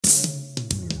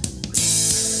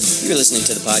You're listening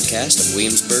to the podcast of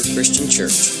Williamsburg Christian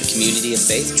Church, a community of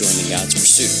faith joining God's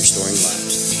pursuit of restoring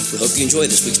lives. We hope you enjoy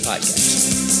this week's podcast.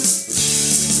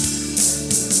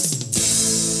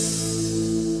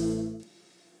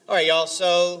 All right, y'all,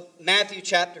 so Matthew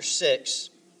chapter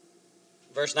 6,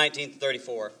 verse 19 to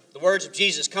 34. The words of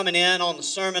Jesus coming in on the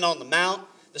Sermon on the Mount.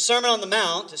 The Sermon on the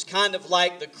Mount is kind of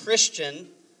like the Christian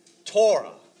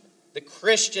Torah, the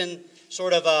Christian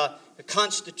sort of a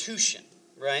constitution,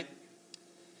 right?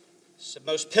 It's the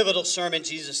most pivotal sermon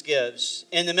Jesus gives.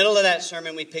 In the middle of that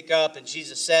sermon, we pick up and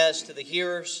Jesus says to the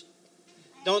hearers,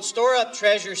 "Don't store up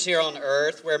treasures here on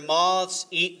earth where moths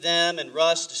eat them and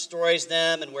rust destroys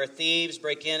them and where thieves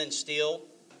break in and steal.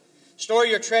 Store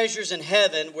your treasures in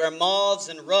heaven where moths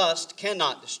and rust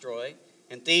cannot destroy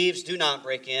and thieves do not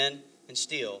break in and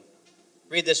steal."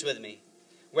 Read this with me.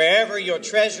 "Wherever your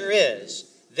treasure is,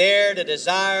 there the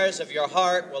desires of your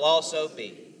heart will also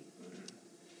be.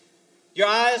 Your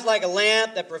eye is like a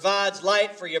lamp that provides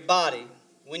light for your body.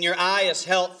 When your eye is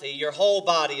healthy, your whole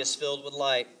body is filled with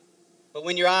light. But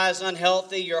when your eye is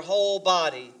unhealthy, your whole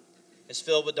body is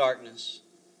filled with darkness.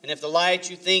 And if the light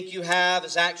you think you have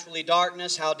is actually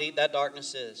darkness, how deep that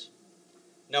darkness is.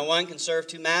 No one can serve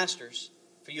two masters,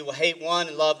 for you will hate one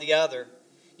and love the other.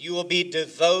 You will be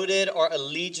devoted or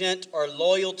allegiant or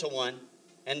loyal to one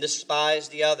and despise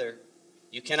the other.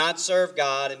 You cannot serve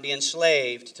God and be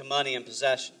enslaved to money and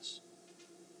possessions.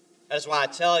 That is why I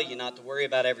tell you not to worry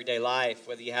about everyday life,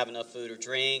 whether you have enough food or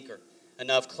drink or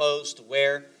enough clothes to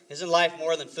wear. Isn't life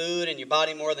more than food and your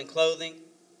body more than clothing?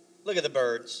 Look at the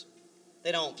birds.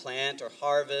 They don't plant or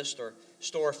harvest or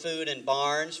store food in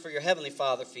barns, for your heavenly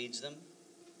Father feeds them.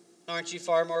 Aren't you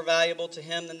far more valuable to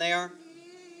Him than they are?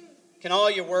 Can all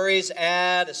your worries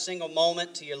add a single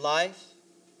moment to your life?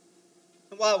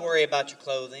 And why worry about your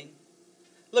clothing?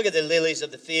 Look at the lilies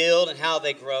of the field and how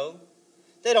they grow.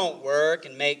 They don't work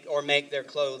and make their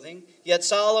clothing. Yet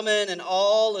Solomon in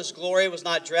all his glory was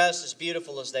not dressed as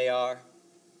beautiful as they are.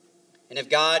 And if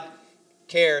God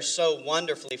cares so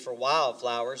wonderfully for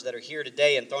wildflowers that are here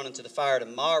today and thrown into the fire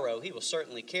tomorrow, He will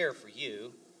certainly care for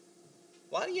you.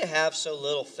 Why do you have so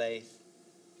little faith?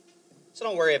 So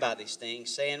don't worry about these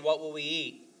things, saying, what will we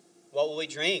eat? What will we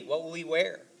drink? What will we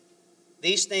wear?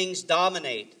 These things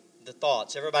dominate the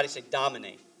thoughts. Everybody say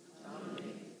dominate.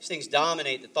 Dominate. These things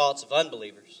dominate the thoughts of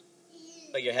unbelievers.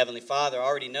 But your heavenly Father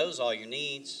already knows all your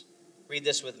needs. Read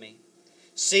this with me.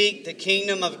 Seek the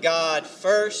kingdom of God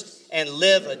first and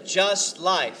live a just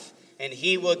life, and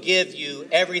He will give you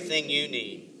everything you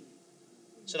need.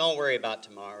 So don't worry about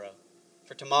tomorrow,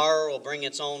 for tomorrow will bring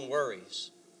its own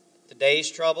worries. Today's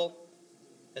trouble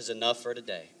is enough for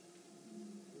today.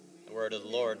 The word of the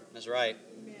Lord is right.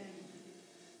 Amen.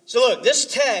 So look, this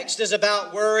text is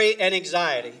about worry and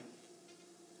anxiety,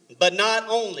 but not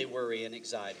only worry and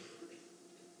anxiety.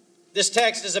 This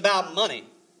text is about money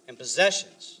and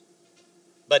possessions,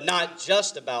 but not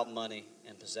just about money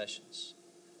and possessions.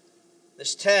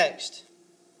 This text,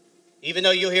 even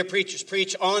though you'll hear preachers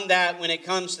preach on that when it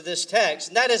comes to this text,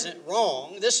 and that isn't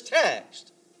wrong, this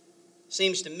text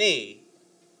seems to me,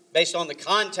 based on the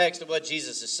context of what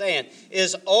Jesus is saying,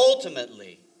 is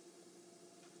ultimately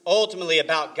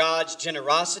about God's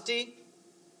generosity.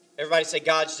 Everybody say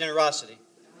God's generosity.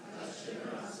 God's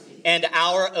generosity. And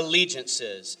our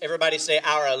allegiances. Everybody say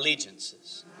our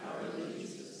allegiances. Our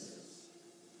allegiances.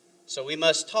 So we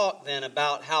must talk then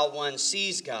about how one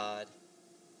sees God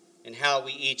and how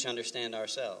we each understand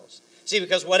ourselves. See,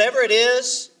 because whatever it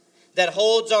is that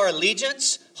holds our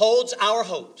allegiance holds our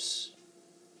hopes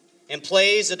and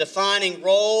plays a defining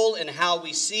role in how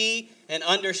we see and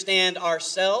understand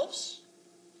ourselves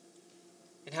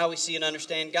and how we see and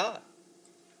understand God.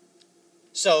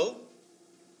 So,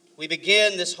 we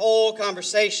begin this whole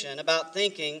conversation about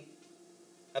thinking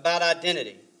about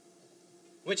identity,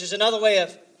 which is another way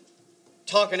of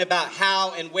talking about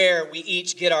how and where we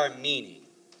each get our meaning.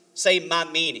 Say, my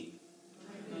meaning.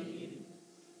 My meaning.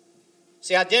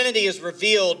 See, identity is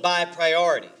revealed by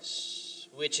priorities,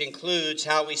 which includes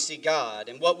how we see God.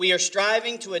 And what we are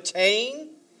striving to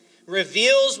attain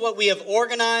reveals what we have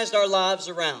organized our lives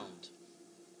around.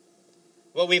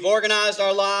 What we've organized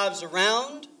our lives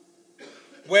around,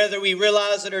 whether we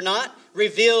realize it or not,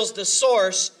 reveals the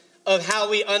source of how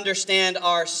we understand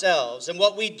ourselves. And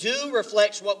what we do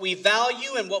reflects what we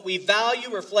value, and what we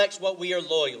value reflects what we are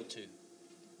loyal to.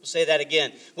 We'll say that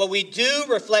again. What we do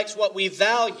reflects what we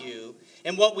value,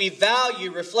 and what we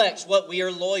value reflects what we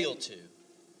are loyal to.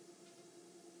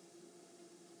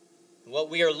 And what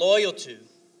we are loyal to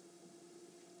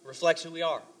reflects who we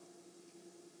are.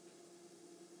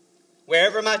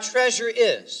 Wherever my treasure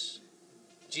is,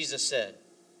 Jesus said,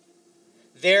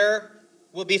 there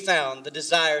will be found the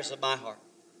desires of my heart.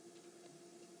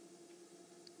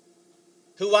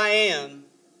 Who I am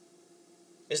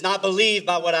is not believed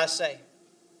by what I say.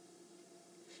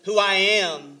 Who I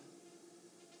am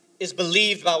is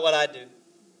believed by what I do.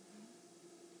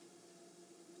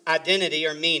 Identity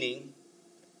or meaning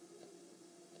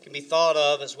can be thought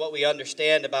of as what we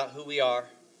understand about who we are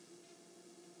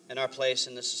and our place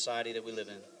in the society that we live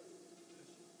in.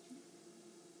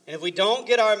 And if we don't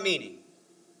get our meaning,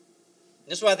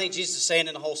 this is what I think Jesus is saying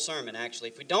in the whole sermon, actually.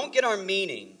 If we don't get our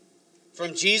meaning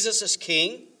from Jesus as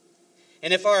King,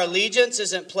 and if our allegiance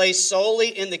isn't placed solely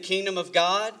in the kingdom of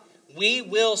God, we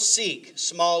will seek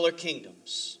smaller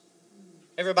kingdoms.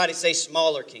 Everybody say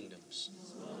smaller kingdoms.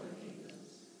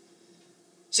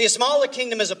 See, a smaller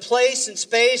kingdom is a place and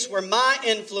space where my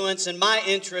influence and my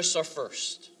interests are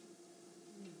first.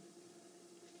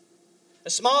 A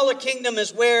smaller kingdom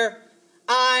is where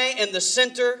I am the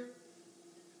center,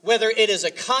 whether it is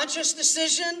a conscious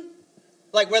decision,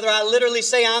 like whether I literally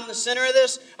say I'm the center of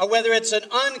this, or whether it's an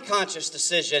unconscious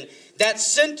decision. That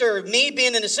center, me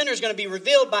being in the center, is going to be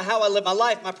revealed by how I live my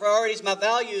life, my priorities, my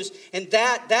values. And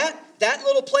that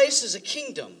little place is a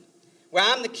kingdom where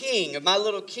I'm the king of my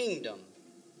little kingdom.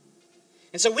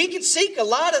 And so we can seek a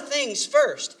lot of things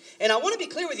first. And I want to be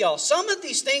clear with y'all. Some of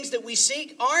these things that we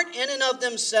seek aren't in and of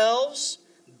themselves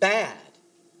bad.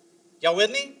 Y'all with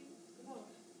me?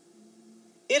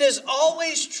 It is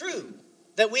always true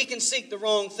that we can seek the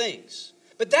wrong things.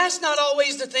 But that's not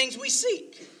always the things we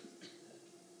seek.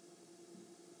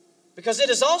 Because it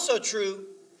is also true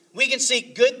we can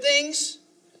seek good things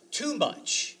too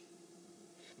much.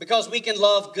 Because we can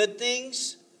love good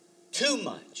things too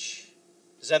much.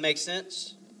 Does that make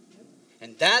sense?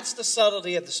 And that's the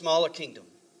subtlety of the smaller kingdom.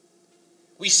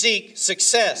 We seek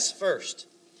success first.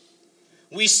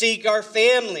 We seek our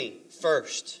family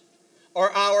first. Or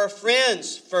our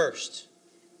friends first.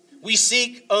 We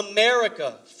seek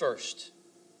America first.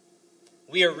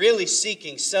 We are really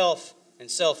seeking self and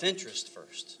self-interest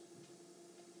first.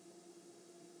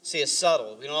 See, it's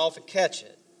subtle. We don't often catch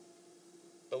it.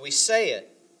 But we say it,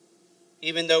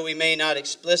 even though we may not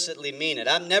explicitly mean it.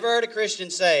 I've never heard a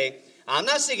Christian say, I'm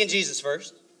not seeking Jesus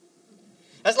first.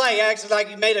 That's like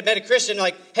you met a Christian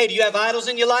like, hey, do you have idols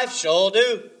in your life? Sure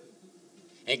do.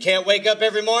 And can't wake up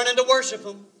every morning to worship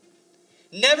them.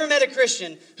 Never met a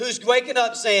Christian who's waking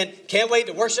up saying, can't wait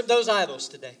to worship those idols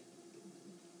today.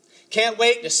 Can't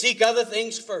wait to seek other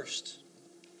things first.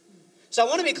 So I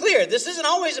want to be clear, this isn't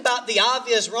always about the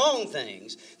obvious wrong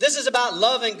things. This is about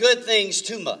loving good things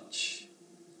too much.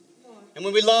 And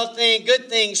when we love good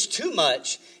things too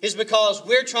much, is because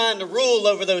we're trying to rule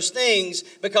over those things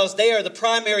because they are the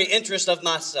primary interest of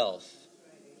myself.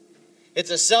 It's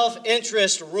a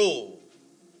self-interest rule.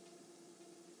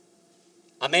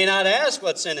 I may not ask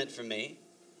what's in it for me.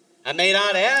 I may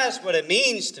not ask what it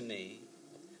means to me.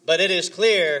 But it is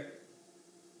clear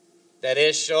that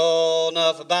it's sure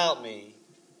enough about me.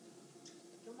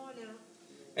 Come on now.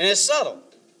 And it's subtle.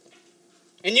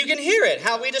 And you can hear it,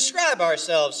 how we describe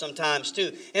ourselves sometimes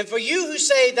too. And for you who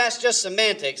say that's just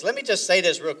semantics, let me just say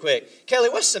this real quick. Kelly,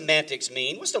 what's semantics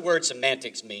mean? What's the word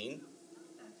semantics mean?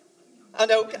 I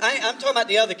know, I'm talking about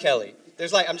the other Kelly.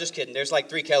 I'm just kidding. There's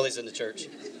like 3 Kellys in the church.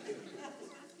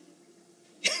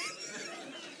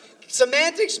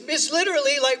 Semantics is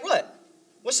literally like what?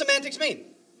 What's semantics mean?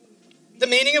 The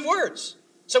meaning of words.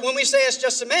 So when we say it's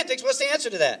just semantics, what's the answer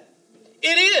to that?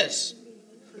 It is.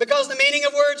 Because the meaning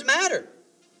of words matter.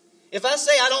 If I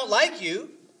say I don't like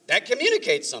you, that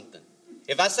communicates something.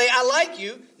 If I say I like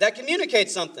you, that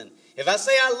communicates something. If I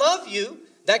say I love you,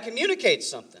 that communicates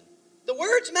something. The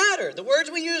words matter. The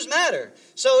words we use matter.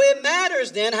 So it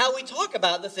matters then how we talk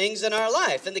about the things in our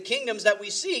life and the kingdoms that we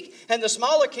seek and the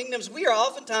smaller kingdoms we are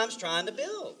oftentimes trying to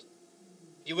build.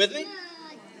 You with me?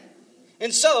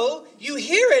 And so you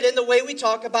hear it in the way we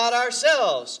talk about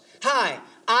ourselves. Hi,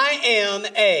 I am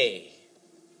a...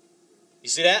 You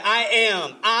see that?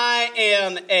 I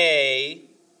am a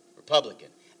Republican.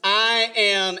 I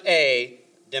am a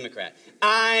Democrat.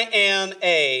 I am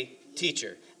a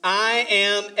teacher. I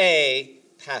am a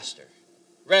pastor.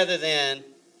 Rather than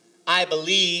I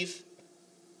believe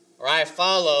or I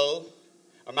follow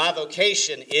or my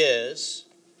vocation is.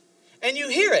 And you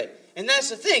hear it. And that's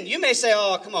the thing. You may say,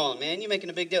 oh, come on, man, you're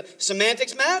making a big deal.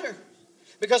 Semantics matter.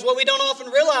 Because what we don't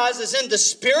often realize is in the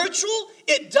spiritual,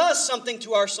 it does something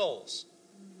to our souls.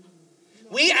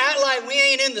 We act like we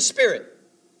ain't in the Spirit.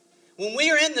 When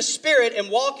we are in the Spirit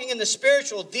and walking in the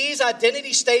spiritual, these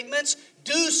identity statements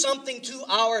do something to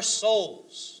our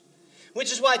souls.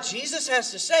 Which is why Jesus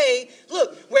has to say,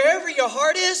 look, wherever your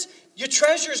heart is, Your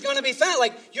treasure is going to be found.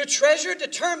 Like, your treasure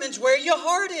determines where your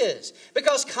heart is.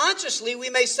 Because consciously we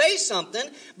may say something,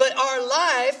 but our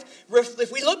life,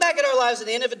 if we look back at our lives at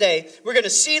the end of the day, we're going to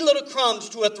see little crumbs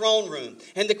to a throne room.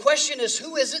 And the question is,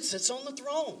 who is it sits on the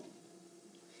throne?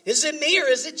 Is it me or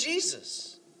is it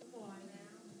Jesus?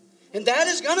 And that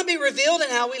is going to be revealed in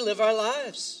how we live our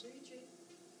lives.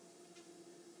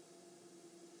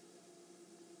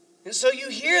 And so you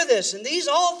hear this, and these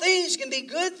all things can be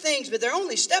good things, but they're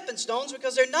only stepping stones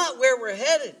because they're not where we're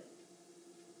headed.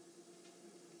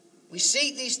 We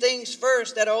seek these things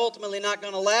first that are ultimately not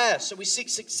going to last. So we seek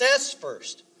success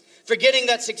first, forgetting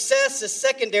that success is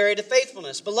secondary to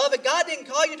faithfulness. Beloved, God didn't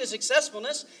call you to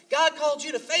successfulness. God called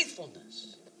you to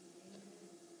faithfulness.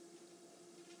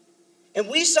 And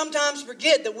we sometimes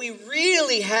forget that we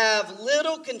really have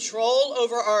little control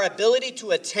over our ability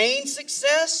to attain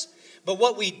success. But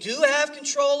what we do have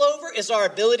control over is our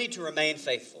ability to remain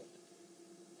faithful.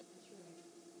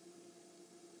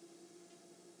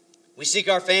 We seek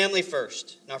our family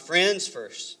first and our friends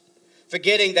first,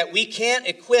 forgetting that we can't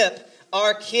equip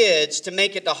our kids to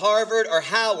make it to Harvard or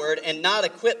Howard and not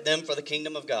equip them for the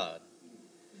kingdom of God.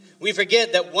 We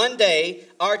forget that one day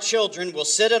our children will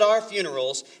sit at our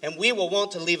funerals and we will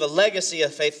want to leave a legacy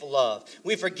of faithful love.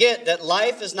 We forget that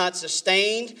life is not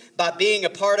sustained by being a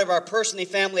part of our personal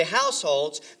family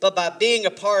households, but by being a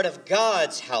part of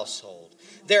God's household.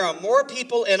 There are more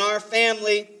people in our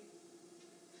family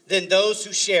than those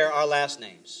who share our last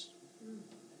names.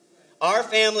 Our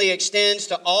family extends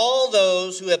to all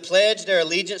those who have pledged their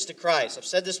allegiance to Christ. I've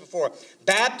said this before.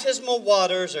 Baptismal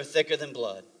waters are thicker than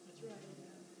blood.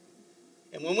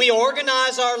 And when we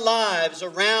organize our lives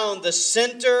around the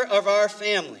center of our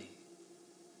family,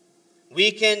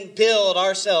 we can build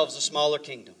ourselves a smaller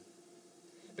kingdom.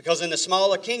 Because in the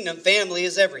smaller kingdom, family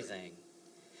is everything.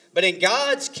 But in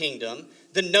God's kingdom,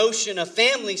 the notion of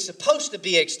family is supposed to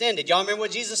be extended. Y'all remember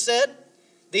what Jesus said?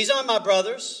 These aren't my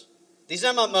brothers. These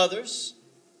are my mothers.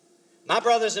 My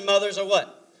brothers and mothers are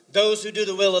what? Those who do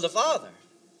the will of the Father.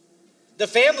 The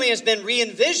family has been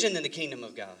re-envisioned in the kingdom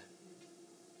of God.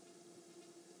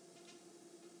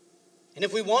 And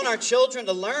if we want our children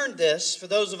to learn this, for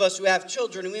those of us who have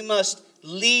children, we must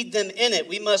lead them in it.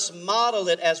 We must model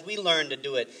it as we learn to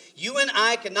do it. You and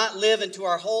I cannot live into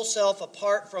our whole self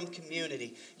apart from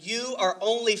community. You are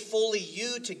only fully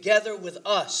you together with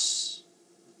us.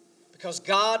 Because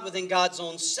God within God's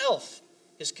own self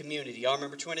is community. Y'all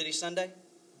remember Trinity Sunday?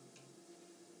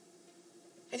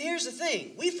 And here's the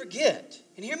thing. We forget,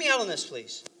 and hear me out on this,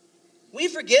 please. We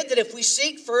forget that if we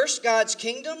seek first God's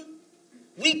kingdom,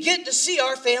 we get to see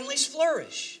our families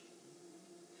flourish.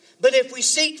 But if we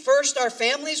seek first our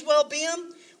family's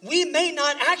well-being, we may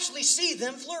not actually see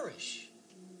them flourish.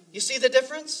 You see the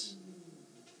difference?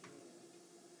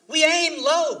 We aim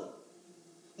low.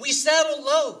 We settle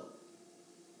low.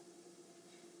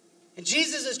 And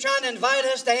Jesus is trying to invite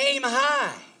us to aim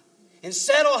high and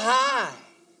settle high.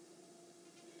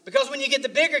 Because when you get the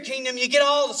bigger kingdom, you get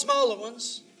all the smaller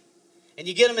ones. And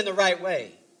you get them in the right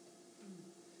way.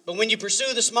 But when you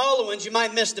pursue the smaller ones, you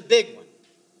might miss the big one.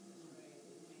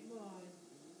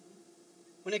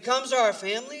 When it comes to our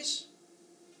families,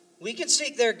 we can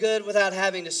seek their good without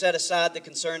having to set aside the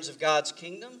concerns of God's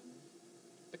kingdom.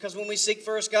 Because when we seek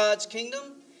first God's kingdom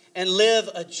and live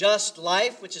a just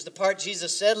life, which is the part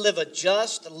Jesus said, live a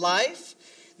just life,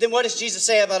 then what does Jesus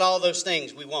say about all those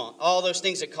things we want? All those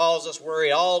things that cause us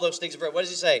worry, all those things. What does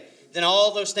he say? Then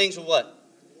all those things will what?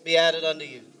 Be added unto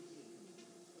you.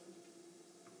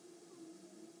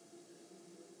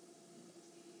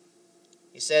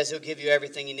 He says he'll give you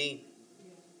everything you need.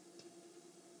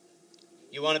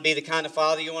 You want to be the kind of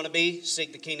father you want to be?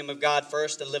 Seek the kingdom of God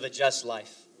first and live a just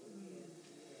life.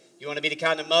 You want to be the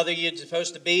kind of mother you're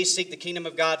supposed to be? Seek the kingdom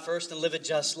of God first and live a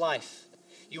just life.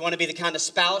 You want to be the kind of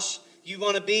spouse you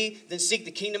want to be? Then seek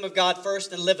the kingdom of God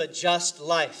first and live a just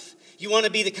life. You want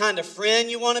to be the kind of friend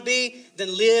you want to be? Then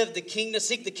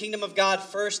seek the kingdom of God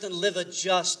first and live a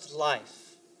just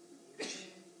life.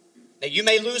 Now you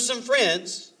may lose some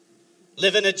friends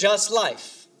living a just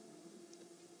life.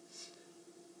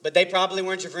 But they probably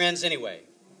weren't your friends anyway.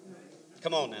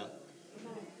 Come on now.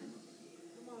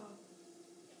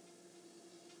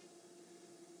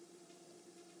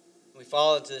 We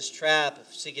fall into this trap of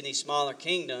seeking these smaller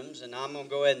kingdoms, and I'm going to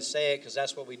go ahead and say it because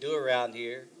that's what we do around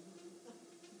here.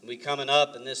 We coming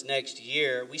up in this next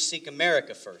year, we seek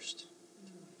America first.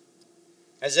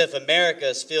 As if America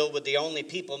is filled with the only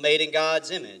people made in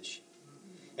God's image.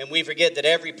 And we forget that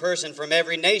every person from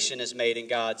every nation is made in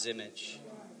God's image.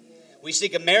 We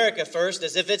seek America first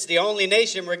as if it's the only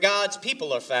nation where God's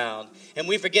people are found. And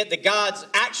we forget that God's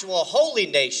actual holy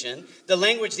nation, the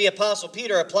language the Apostle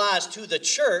Peter applies to the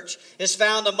church, is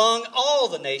found among all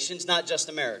the nations, not just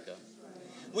America.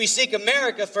 We seek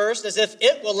America first as if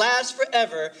it will last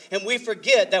forever, and we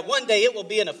forget that one day it will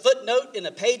be in a footnote in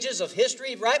the pages of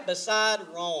history right beside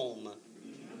Rome.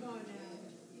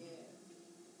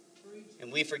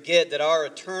 And we forget that our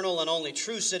eternal and only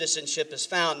true citizenship is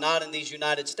found not in these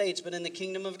United States, but in the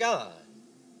kingdom of God.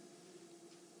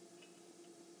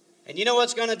 And you know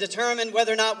what's going to determine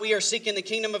whether or not we are seeking the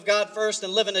kingdom of God first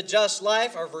and living a just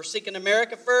life, or if we're seeking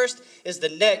America first, is the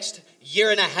next year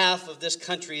and a half of this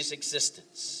country's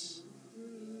existence.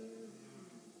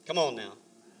 Come on now.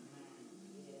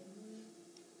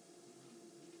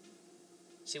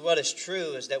 See, what is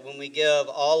true is that when we give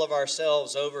all of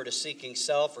ourselves over to seeking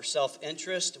self or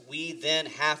self-interest, we then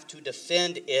have to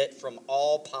defend it from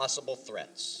all possible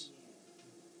threats.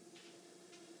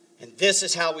 And this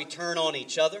is how we turn on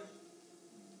each other,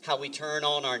 how we turn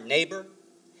on our neighbor.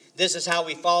 This is how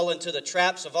we fall into the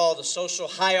traps of all the social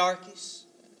hierarchies,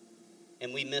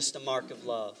 and we miss the mark of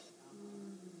love.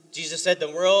 Jesus said the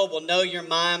world will know your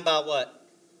mind by what?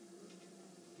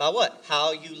 By what?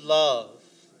 How you love.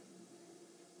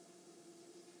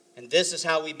 And this is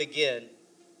how we begin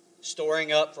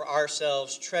storing up for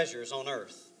ourselves treasures on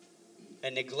earth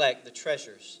and neglect the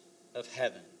treasures of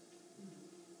heaven.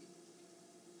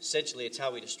 Essentially, it's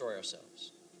how we destroy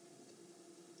ourselves.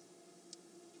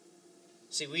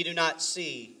 See, we do not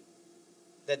see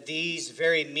that these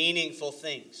very meaningful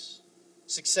things,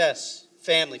 success,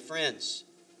 family, friends,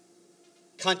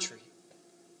 country,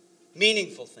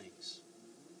 meaningful things,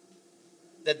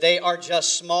 that they are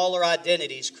just smaller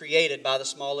identities created by the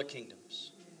smaller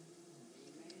kingdoms.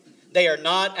 They are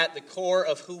not at the core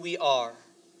of who we are.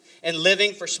 And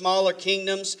living for smaller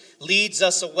kingdoms leads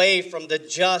us away from the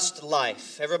just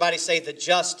life. Everybody say the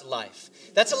just life.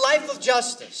 That's a life of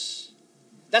justice.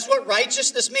 That's what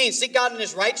righteousness means. Seek God in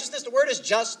His righteousness. The word is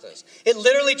justice. It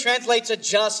literally translates a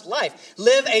just life.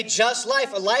 Live a just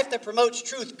life, a life that promotes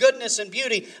truth, goodness, and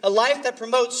beauty, a life that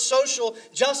promotes social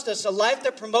justice, a life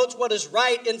that promotes what is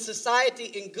right in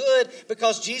society and good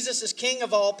because Jesus is King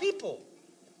of all people.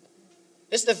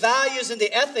 It's the values and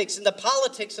the ethics and the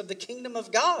politics of the kingdom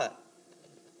of God.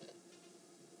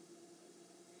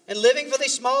 And living for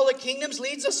these smaller kingdoms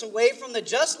leads us away from the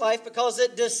just life because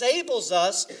it disables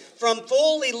us from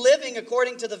fully living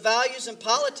according to the values and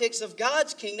politics of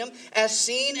God's kingdom as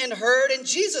seen and heard in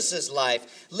Jesus'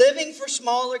 life. Living for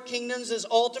smaller kingdoms is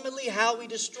ultimately how we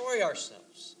destroy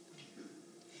ourselves.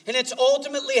 And it's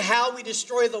ultimately how we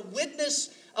destroy the witness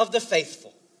of the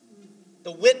faithful,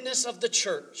 the witness of the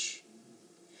church,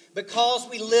 because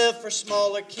we live for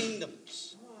smaller kingdoms.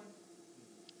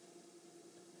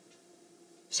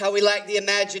 It's how we lack the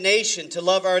imagination to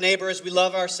love our neighbor as we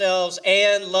love ourselves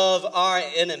and love our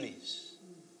enemies.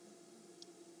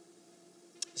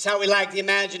 It's how we lack the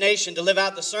imagination to live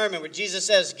out the sermon where Jesus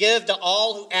says, give to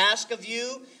all who ask of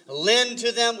you, lend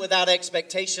to them without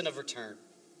expectation of return.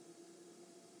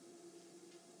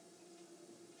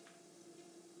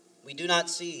 We do not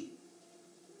see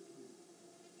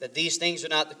that these things are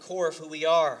not the core of who we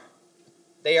are.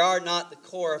 They are not the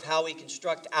core of how we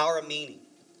construct our meaning.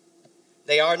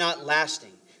 They are not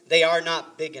lasting. They are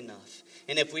not big enough.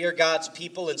 And if we are God's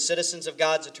people and citizens of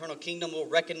God's eternal kingdom, we'll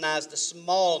recognize the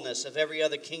smallness of every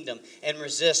other kingdom and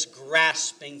resist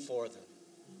grasping for them.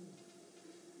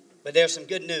 But there's some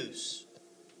good news.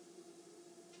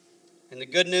 And the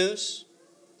good news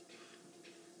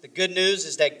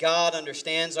is that God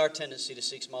understands our tendency to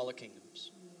seek smaller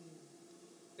kingdoms.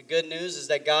 The good news is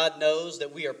that God knows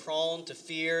that we are prone to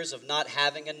fears of not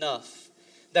having enough,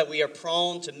 that we are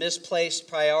prone to misplaced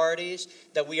priorities,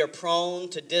 that we are prone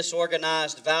to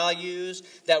disorganized values,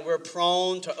 that we're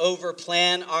prone to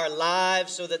overplan our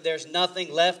lives so that there's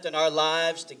nothing left in our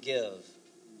lives to give.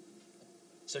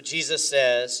 So Jesus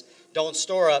says, don't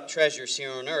store up treasures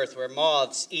here on earth where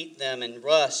moths eat them and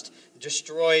rust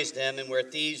destroys them and where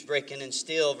thieves break in and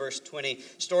steal. Verse 20,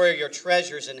 store your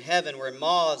treasures in heaven where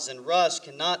moths and rust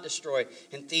cannot destroy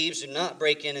and thieves do not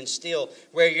break in and steal.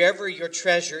 Wherever your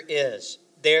treasure is,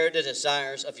 there the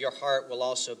desires of your heart will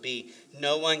also be.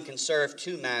 No one can serve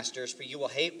two masters, for you will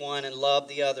hate one and love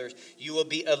the other. You will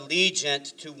be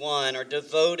allegiant to one or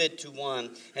devoted to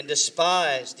one and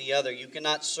despise the other. You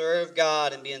cannot serve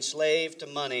God and be enslaved to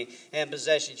money and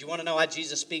possessions. You want to know why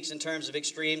Jesus speaks in terms of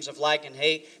extremes of like and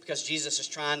hate? Because Jesus is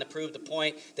trying to prove the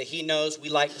point that He knows we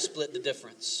like to split the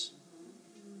difference.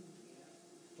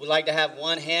 We like to have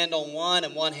one hand on one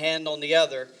and one hand on the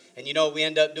other. And you know what we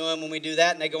end up doing when we do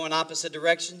that and they go in opposite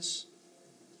directions?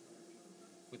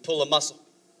 We pull a muscle.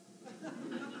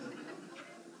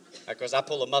 Because I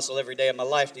pull a muscle every day of my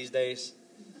life these days.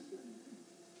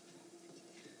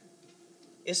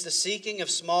 It's the seeking of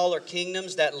smaller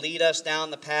kingdoms that lead us down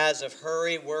the paths of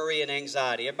hurry, worry, and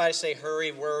anxiety. Everybody say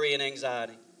hurry, worry, and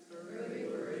anxiety. Hurry,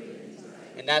 worry, and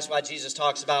anxiety. And that's why Jesus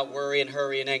talks about worry and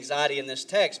hurry and anxiety in this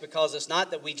text, because it's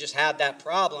not that we just have that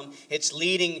problem. It's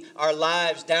leading our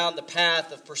lives down the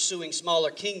path of pursuing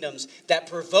smaller kingdoms that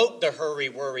provoke the hurry,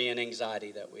 worry, and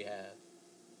anxiety that we have.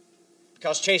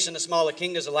 Because chasing the smaller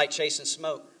kingdoms are like chasing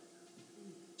smoke.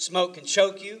 Smoke can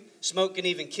choke you. Smoke can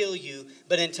even kill you.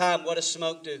 But in time, what does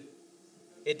smoke do?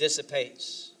 It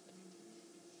dissipates.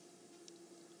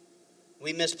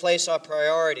 We misplace our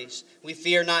priorities. We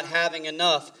fear not having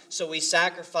enough, so we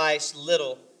sacrifice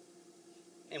little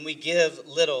and we give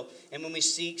little. And when we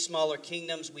seek smaller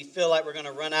kingdoms, we feel like we're going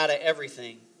to run out of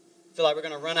everything. Feel like we're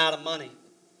going to run out of money.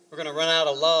 We're going to run out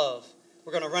of love.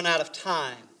 We're going to run out of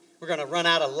time. We're going to run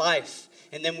out of life.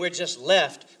 And then we're just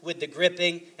left with the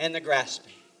gripping and the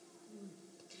grasping.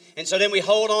 And so then we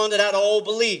hold on to that old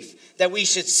belief that we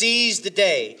should seize the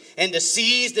day. And to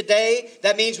seize the day,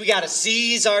 that means we got to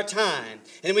seize our time.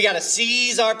 And we got to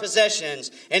seize our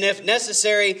possessions. And if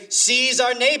necessary, seize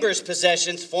our neighbor's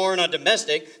possessions, foreign or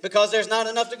domestic, because there's not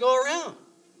enough to go around.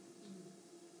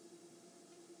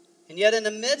 And yet in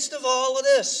the midst of all of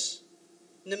this,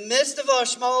 in the midst of our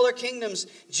smaller kingdoms,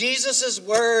 Jesus'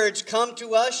 words come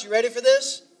to us. You ready for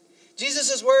this?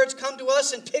 Jesus' words come to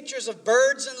us in pictures of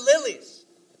birds and lilies.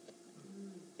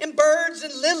 And birds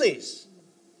and lilies.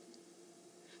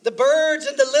 The birds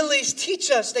and the lilies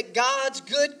teach us that God's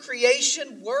good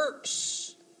creation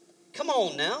works. Come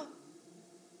on now.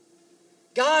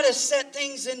 God has set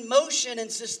things in motion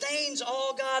and sustains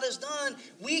all God has done.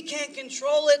 We can't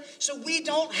control it, so we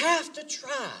don't have to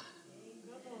try.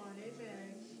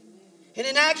 And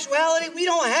in actuality, we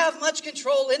don't have much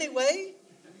control anyway.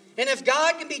 And if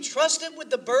God can be trusted with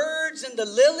the birds and the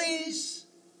lilies,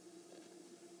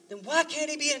 then why can't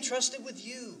He be entrusted with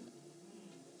you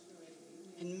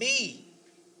and me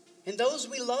and those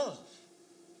we love?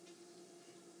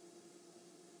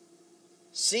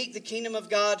 Seek the kingdom of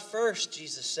God first,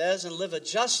 Jesus says, and live a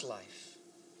just life.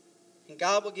 And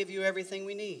God will give you everything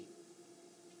we need.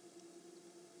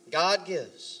 God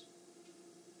gives.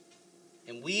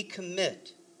 And we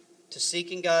commit to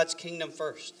seeking God's kingdom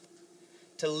first.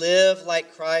 To live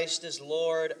like Christ is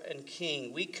Lord and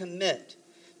King. We commit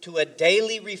to a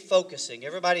daily refocusing.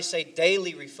 Everybody say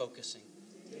daily refocusing.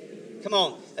 Come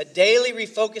on. A daily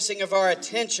refocusing of our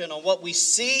attention on what we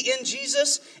see in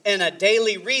Jesus and a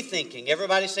daily rethinking.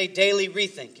 Everybody say daily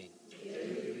rethinking.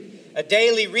 A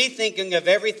daily rethinking of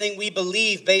everything we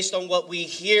believe based on what we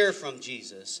hear from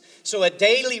Jesus. So a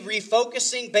daily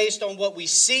refocusing based on what we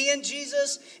see in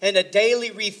Jesus and a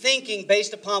daily rethinking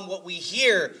based upon what we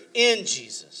hear in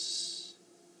Jesus.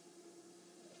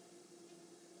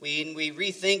 When we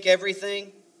rethink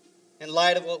everything in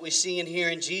light of what we see and hear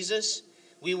in Jesus,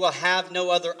 we will have no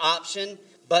other option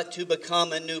but to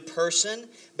become a new person,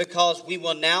 because we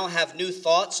will now have new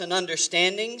thoughts and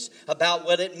understandings about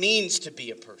what it means to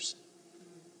be a person.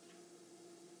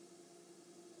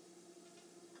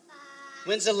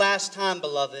 When's the last time,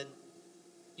 beloved,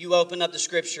 you opened up the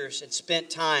scriptures and spent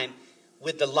time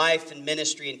with the life and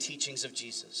ministry and teachings of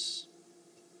Jesus?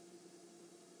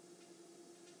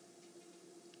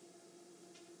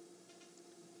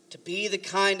 To be the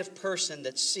kind of person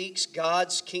that seeks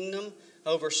God's kingdom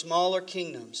over smaller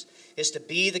kingdoms is to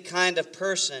be the kind of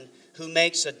person who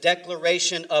makes a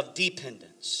declaration of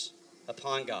dependence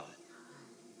upon God.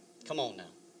 Come on now.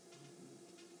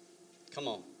 Come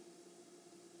on.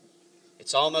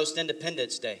 It's almost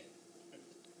Independence Day.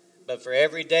 But for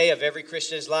every day of every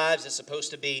Christian's lives, it's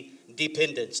supposed to be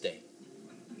Dependence Day.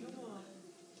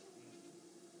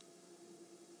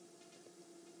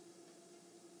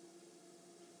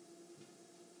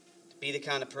 Be the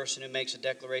kind of person who makes a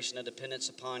declaration of dependence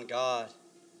upon God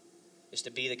is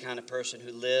to be the kind of person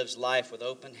who lives life with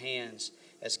open hands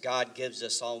as God gives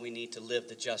us all we need to live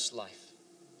the just life.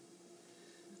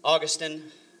 Augustine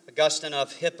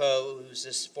of Hippo, who's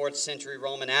this 4th century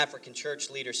Roman African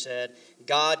church leader, said,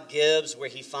 God gives where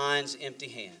He finds empty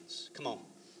hands. Come on.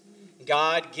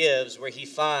 God gives where He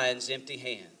finds empty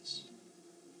hands.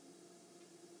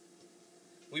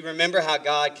 We remember how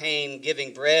God came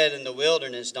giving bread in the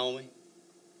wilderness, don't we?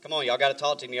 Come on, y'all got to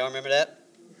talk to me. Y'all remember that?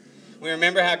 We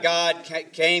remember how God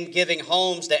came giving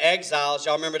homes to exiles.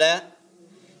 Y'all remember that?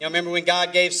 Y'all remember when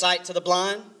God gave sight to the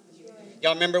blind?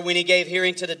 Y'all remember when He gave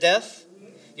hearing to the deaf?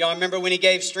 Y'all remember when He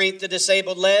gave strength to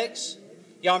disabled legs?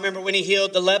 Y'all remember when He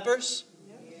healed the lepers?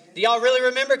 Do y'all really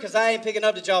remember? Because I ain't picking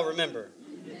up that y'all remember.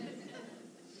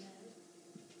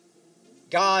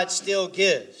 God still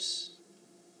gives.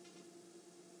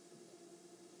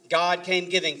 God came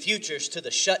giving futures to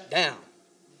the shut down.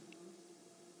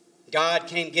 God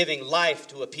came giving life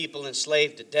to a people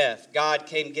enslaved to death. God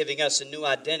came giving us a new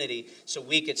identity so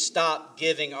we could stop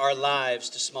giving our lives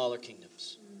to smaller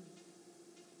kingdoms.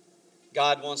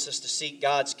 God wants us to seek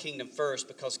God's kingdom first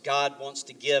because God wants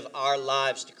to give our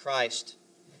lives to Christ.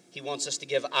 He wants us to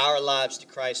give our lives to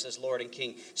Christ as Lord and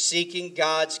King. Seeking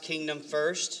God's kingdom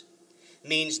first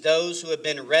means those who have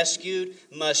been rescued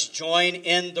must join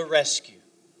in the rescue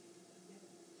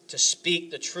to speak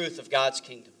the truth of God's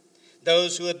kingdom.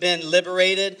 Those who have been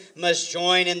liberated must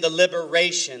join in the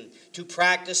liberation to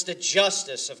practice the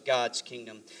justice of God's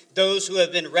kingdom. Those who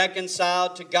have been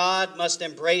reconciled to God must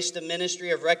embrace the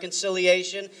ministry of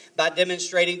reconciliation by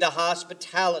demonstrating the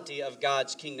hospitality of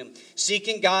God's kingdom.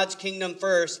 Seeking God's kingdom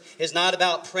first is not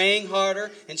about praying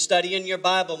harder and studying your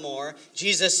Bible more.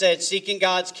 Jesus said seeking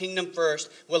God's kingdom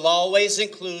first will always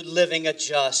include living a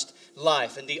just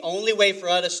life. And the only way for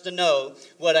us to know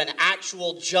what an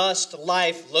actual just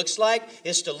life looks like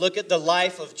is to look at the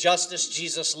life of justice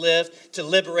Jesus lived to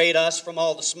liberate us from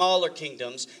all the smaller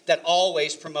kingdoms that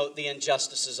always promote the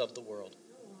injustices of the world.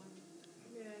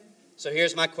 So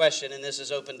here's my question, and this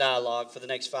is open dialogue for the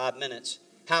next 5 minutes.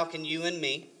 How can you and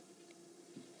me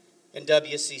in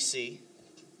WCC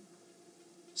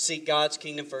seek God's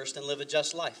kingdom first and live a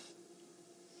just life?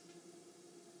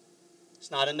 It's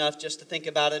not enough just to think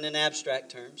about it in abstract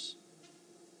terms.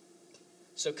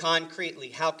 So concretely,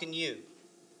 how can you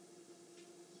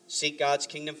seek God's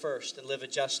kingdom first and live a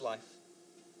just life?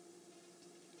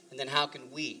 And then how can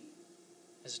we,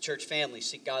 as a church family,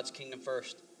 seek God's kingdom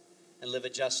first and live a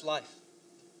just life?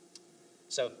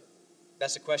 So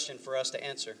that's a question for us to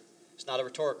answer. It's not a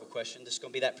rhetorical question. This is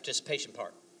going to be that participation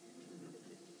part.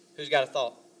 Who's got a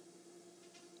thought?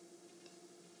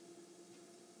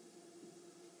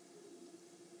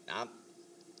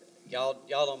 Y'all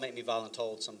don't make me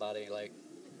voluntold somebody like,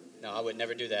 no, I would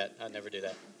never do that. I'd never do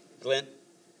that. Glenn?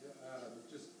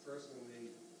 Just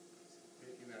personally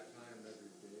taking that time every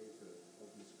day to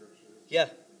open Scripture. Yeah.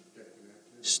 Get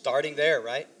connected. Starting there,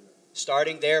 right? Yeah.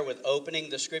 Starting there with opening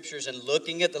the Scriptures and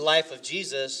looking at the life of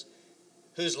Jesus,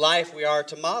 whose life we are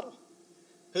to model,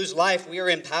 whose life we are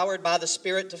empowered by the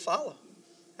Spirit to follow.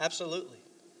 Absolutely.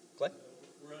 Glenn?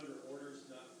 We're under orders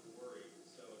not to worry.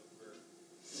 So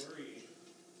if we're worrying,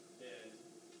 then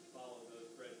follow those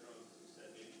breadcrumbs you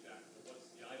said maybe back to what's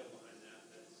the idol behind that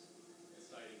that's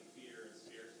inciting fear and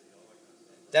scarcity, all that kind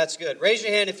of stuff. That's good. Raise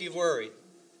your hand if you've worried.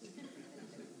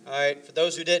 All right. For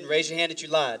those who didn't, raise your hand that you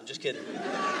lied. Just kidding.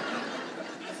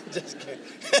 Just kidding.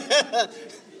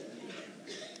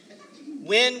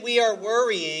 When we are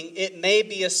worrying, it may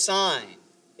be a sign.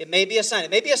 It may be a sign. It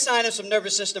may be a sign of some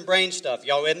nervous system brain stuff.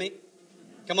 Y'all with me?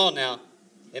 Come on now.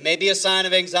 It may be a sign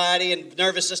of anxiety and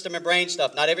nervous system and brain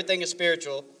stuff. Not everything is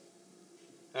spiritual.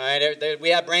 All right. We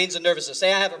have brains and nervous system.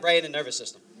 Say I have a brain and nervous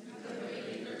system.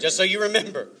 Just so you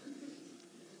remember.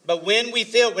 But when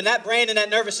that brain and that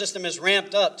nervous system is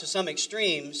ramped up to some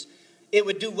extremes, it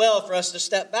would do well for us to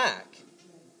step back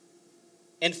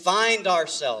and find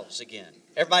ourselves again.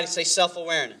 Everybody say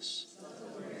self-awareness.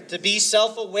 To be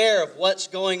self-aware of what's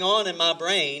going on in my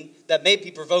brain that may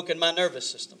be provoking my nervous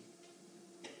system.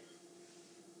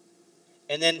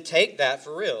 And then take that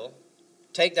for real.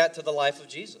 Take that to the life of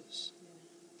Jesus.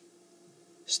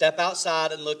 Step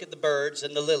outside and look at the birds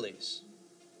and the lilies.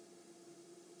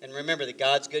 And remember that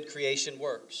God's good creation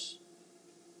works.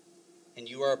 And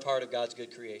you are a part of God's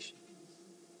good creation.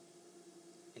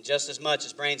 And just as much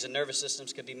as brains and nervous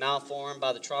systems can be malformed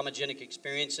by the traumagenic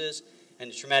experiences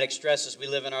and the traumatic stresses we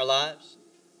live in our lives,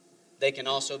 they can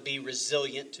also be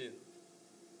resilient too.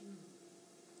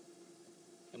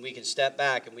 And we can step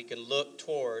back and we can look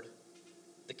toward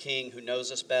the King who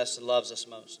knows us best and loves us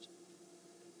most.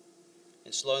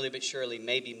 And slowly but surely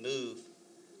maybe move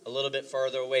a little bit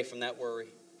further away from that worry.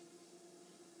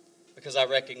 Because I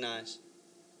recognize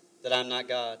that I'm not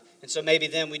God. And so maybe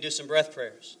then we do some breath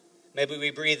prayers. Maybe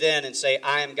we breathe in and say,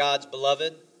 I am God's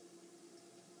beloved.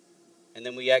 And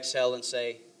then we exhale and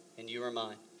say, and you are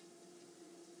mine.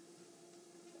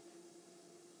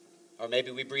 Or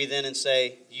maybe we breathe in and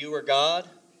say, you are God.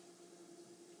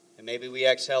 And maybe we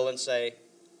exhale and say,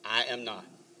 I am not.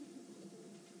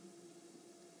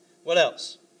 What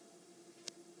else?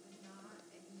 Not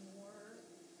ignore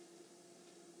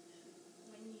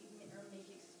when you or make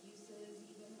excuses,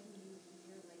 even when you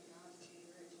hear like God's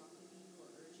Spirit talking to you or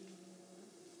urging you.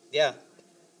 Yeah.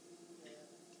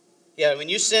 Yeah, when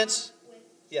you sense.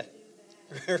 Yeah.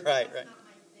 Right.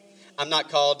 I'm not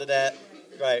called to that.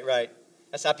 Right.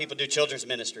 That's how people do children's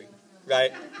ministry.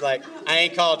 Right? Like, I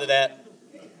ain't called to that.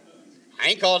 I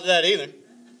ain't called to that either.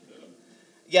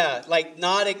 Yeah, like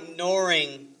not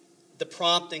ignoring the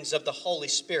promptings of the Holy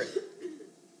Spirit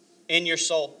in your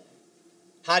soul.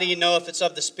 How do you know if it's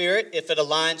of the Spirit? If it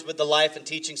aligns with the life and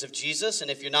teachings of Jesus.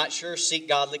 And if you're not sure, seek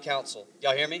godly counsel.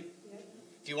 Y'all hear me?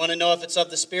 If you want to know if it's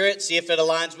of the Spirit, see if it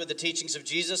aligns with the teachings of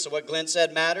Jesus. So what Glenn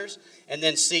said matters. And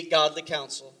then seek godly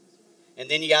counsel. And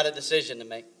then you got a decision to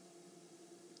make.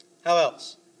 How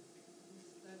else?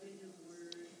 Study His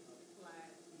Word, apply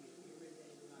it to your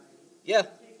everyday life. Yeah.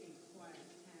 Taking quiet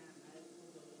time as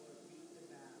the Lord beat the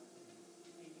battle.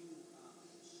 And you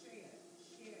share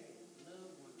it,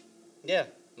 love one another. Yeah.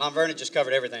 Mom Vernon just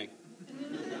covered everything.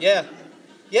 Yeah.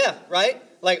 Yeah, right?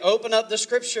 Like open up the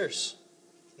scriptures.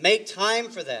 Make time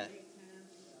for that.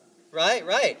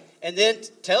 Right. And then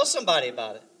tell somebody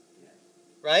about it.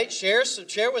 Right? Share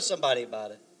with somebody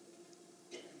about it.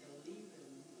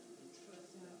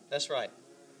 That's right.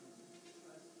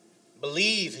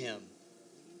 Believe Him.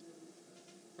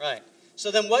 Right.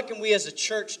 So then what can we as a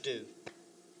church do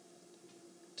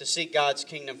to seek God's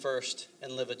kingdom first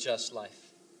and live a just life?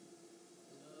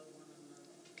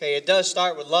 Okay, it does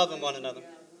start with loving one another.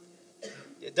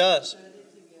 It does.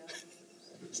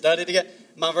 Study together.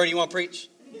 Mama Verdi, you want to preach?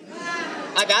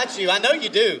 I got you. I know you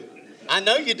do. I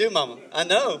know you do, Mama. I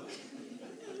know.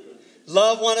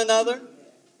 Love one another.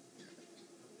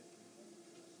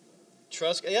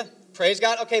 Trust. Yeah. Praise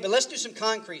God. Okay, but let's do some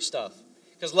concrete stuff.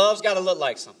 Because love's got to look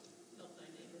like something.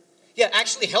 Yeah,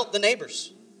 actually help the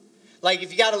neighbors. Like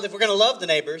if we're going to love the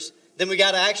neighbors, then we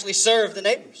got to actually serve the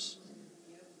neighbors.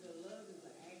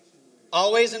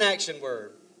 Always an action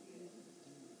word.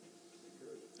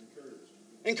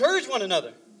 Encourage one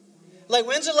another. Like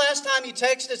when's the last time you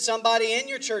texted somebody in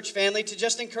your church family to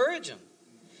just encourage them?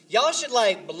 Y'all should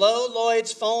like blow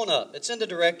Lloyd's phone up. It's in the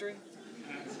directory.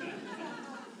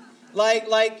 Like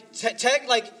when's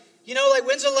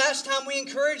the last time we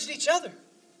encouraged each other?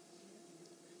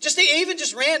 Just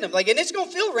random. Like, and it's going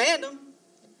to feel random.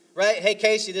 Right? Hey,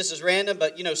 Casey, this is random,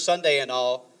 but, Sunday and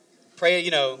all. Pray,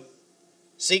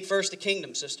 seek first the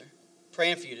kingdom, sister.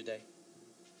 Praying for you today.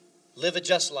 Live a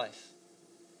just life.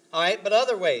 All right, but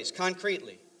other ways,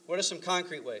 concretely. What are some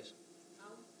concrete ways? I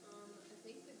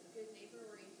think the good neighbor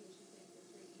orientation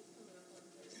thing for 3E's coming up on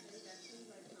Thursday. That seems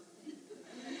like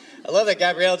something. I love that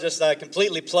Gabrielle just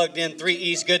completely plugged in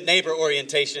 3E's good neighbor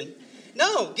orientation.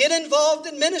 No, get involved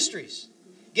in ministries.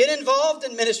 Get involved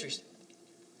in ministries.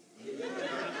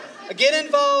 Get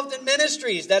involved in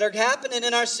ministries that are happening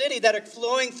in our city, that are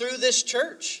flowing through this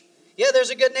church. Yeah, there's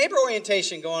a good neighbor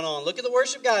orientation going on. Look at the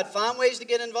worship guide. Find ways to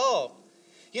get involved.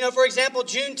 For example, on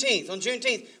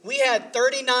Juneteenth, we had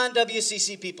 39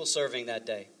 WCC people serving that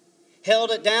day.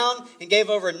 Held it down and gave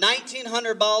over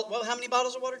 1,900 bottles. Well, how many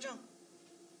bottles of water, John?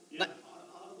 Yeah,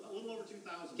 a little over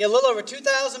 2,000. Yeah, a little over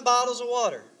 2,000 bottles of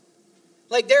water.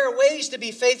 Like there are ways to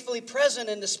be faithfully present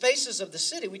in the spaces of the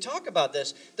city. We talk about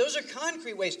this. Those are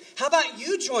concrete ways. How about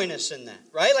you join us in that,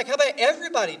 right? Like how about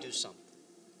everybody do something?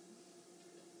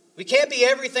 We can't be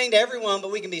everything to everyone,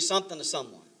 but we can be something to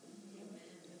someone.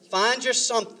 Find your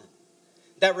something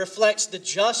that reflects the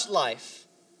just life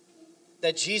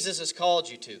that Jesus has called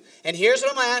you to. And here's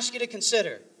what I'm going to ask you to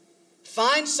consider.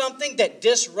 Find something that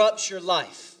disrupts your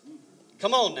life.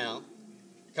 Come on now.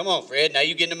 Come on, Fred. Now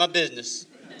you get into my business.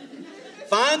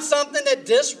 Find something that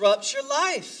disrupts your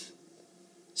life.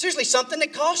 Seriously, something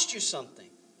that costs you something.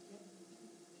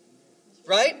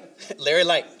 Right? Larry,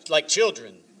 like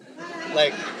children.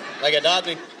 Like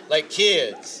adopting, like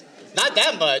kids. Not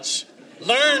that much.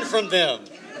 Learn from them.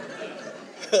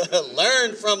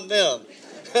 Learn from them.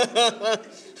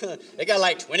 They got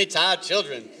like 25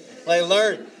 children. Like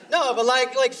learn. No, but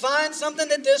like find something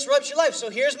that disrupts your life. So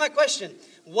here's my question.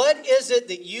 What is it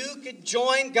that you could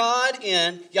join God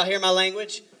in? Y'all hear my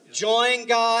language? Join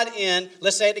God in.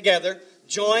 Let's say it together.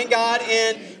 Join God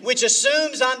in, which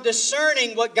assumes I'm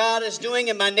discerning what God is doing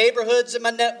in my neighborhoods and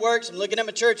my networks. I'm looking at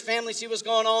my church family, see what's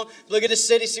going on. Look at the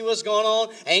city, see what's going on.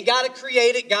 I ain't got to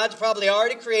create it. God's probably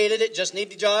already created it. Just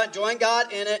need to join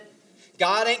God in it.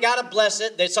 God ain't got to bless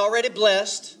it. It's already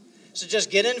blessed. So just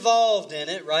get involved in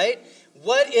it, right?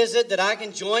 What is it that I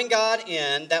can join God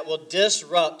in that will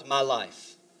disrupt my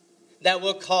life? That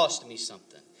will cost me something?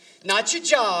 Not your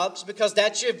jobs, because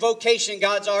that's your vocation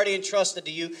God's already entrusted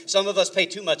to you. Some of us pay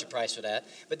too much a price for that.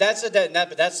 But that's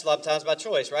a lot of times by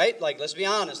choice, right? Like, let's be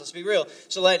honest. Let's be real.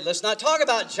 So let's not talk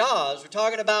about jobs. We're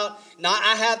talking about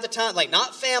I have the time, like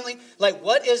not family. Like,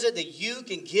 what is it that you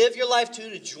can give your life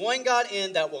to join God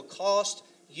in that will cost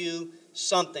you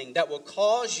something, that will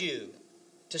cause you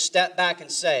to step back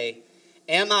and say,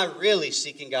 am I really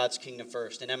seeking God's kingdom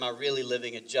first? And am I really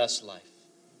living a just life?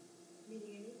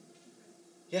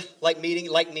 Yeah, like meeting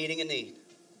a need.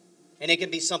 And it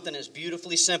can be something as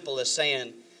beautifully simple as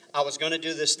saying, I was going to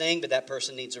do this thing, but that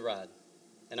person needs a ride.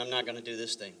 And I'm not going to do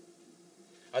this thing.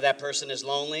 Or that person is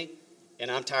lonely, and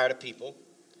I'm tired of people.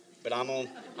 But I'm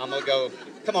gonna go.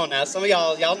 Come on now, some of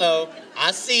y'all know.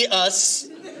 I see us.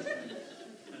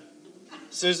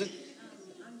 Susan?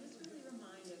 I'm just really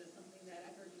reminded of something that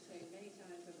I've heard you say many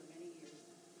times over many years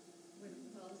with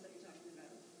the calls that you're talking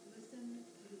about. Listen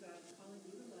to who God's calling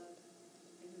you to love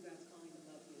and who God's calling to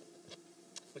love you.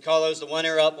 We call those the one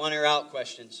ear up, one ear out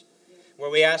questions,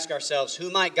 where we ask ourselves, who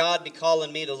might God be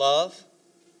calling me to love?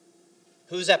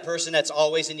 Who's that person that's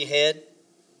always in your head?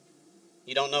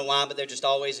 You don't know why, but they're just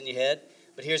always in your head.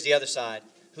 But here's the other side.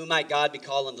 Who might God be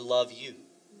calling to love you?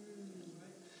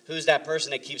 Who's that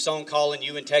person that keeps on calling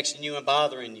you and texting you and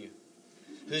bothering you?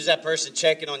 Who's that person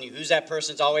checking on you? Who's that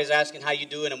person that's always asking how you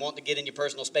doing and wanting to get in your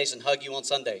personal space and hug you on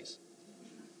Sundays?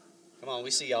 Come on,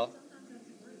 we see y'all.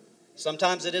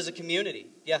 Sometimes it is a community.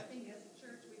 Yeah. I think as a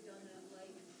church we've done that, like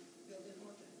building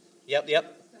orphans. Yep.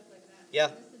 Stuff like that. Yeah.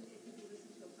 It could be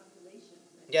listening to a population.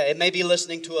 Yeah, it may be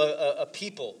listening to a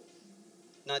people,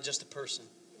 not just a person.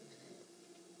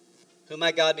 Who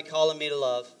might God be calling me to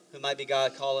love? Who might be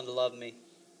God calling to love me?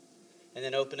 And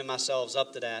then opening myself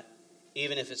up to that,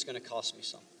 even if it's going to cost me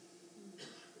something.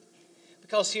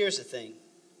 Because here's the thing.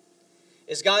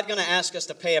 Is God going to ask us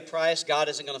to pay a price God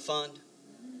isn't going to fund?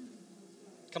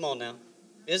 Come on now.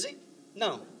 Is he?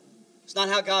 No. It's not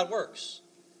how God works.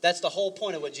 That's the whole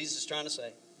point of what Jesus is trying to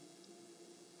say.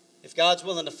 If God's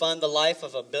willing to fund the life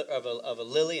of a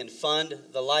lily and fund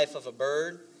the life of a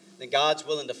bird, then God's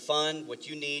willing to fund what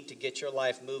you need to get your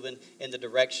life moving in the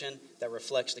direction that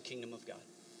reflects the kingdom of God.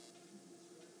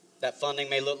 That funding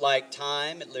may look like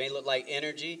time. It may look like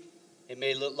energy. It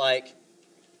may look like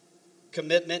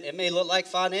commitment. It may look like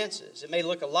finances. It may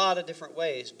look a lot of different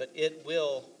ways, but it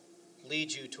will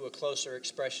lead you to a closer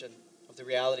expression of the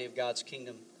reality of God's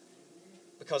kingdom.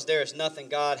 Because there is nothing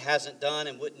God hasn't done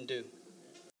and wouldn't do.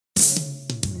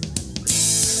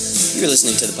 You're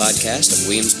listening to the podcast of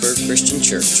Williamsburg Christian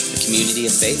Church, a community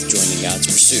of faith joining God's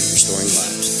pursuit of restoring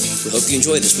lives. We hope you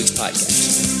enjoy this week's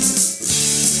podcast.